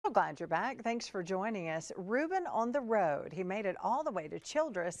glad you're back. Thanks for joining us. Ruben on the road. He made it all the way to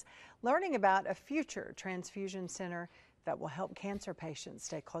Childress, learning about a future transfusion center that will help cancer patients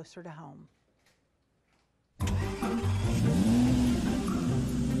stay closer to home.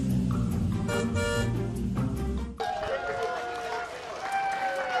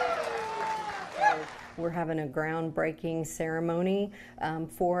 We're having a groundbreaking ceremony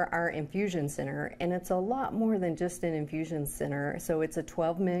for our infusion center, and it's a lot more than just an infusion center. So it's a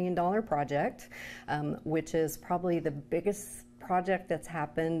 $12 million project, which is probably the biggest project that's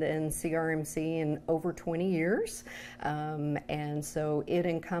happened in CRMC in over 20 years. And so it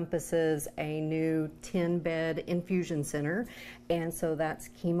encompasses a new 10-bed infusion center. And so that's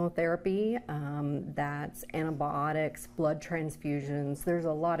chemotherapy, that's antibiotics, blood transfusions. There's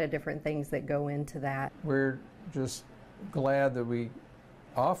a lot of different things that go into that. We're just glad that we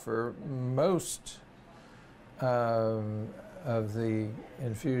offer most of the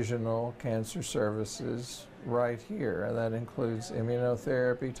infusional cancer services right here. And that includes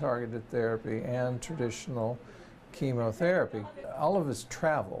immunotherapy, targeted therapy, and traditional chemotherapy. All of us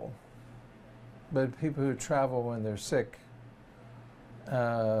travel, but people who travel when they're sick,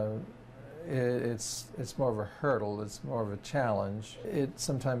 it's more of a hurdle, it's more of a challenge. It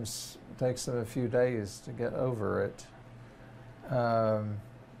sometimes takes them a few days to get over it.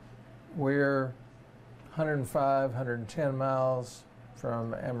 We're 105, 110 miles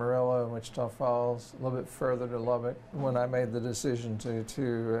from Amarillo and Wichita Falls, a little bit further to Lubbock. When I made the decision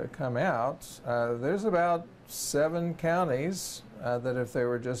to come out, there's about 7 counties that if they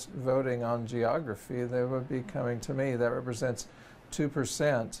were just voting on geography, they would be coming to me. That represents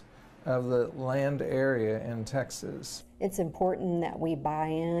 2% of the land area in Texas. It's important that we buy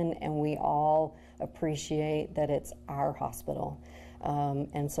in and we all appreciate that it's our hospital.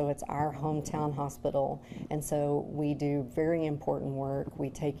 And so it's our hometown hospital, and so we do very important work.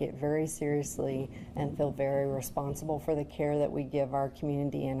 We take it very seriously and feel very responsible for the care that we give our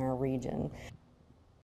community and our region.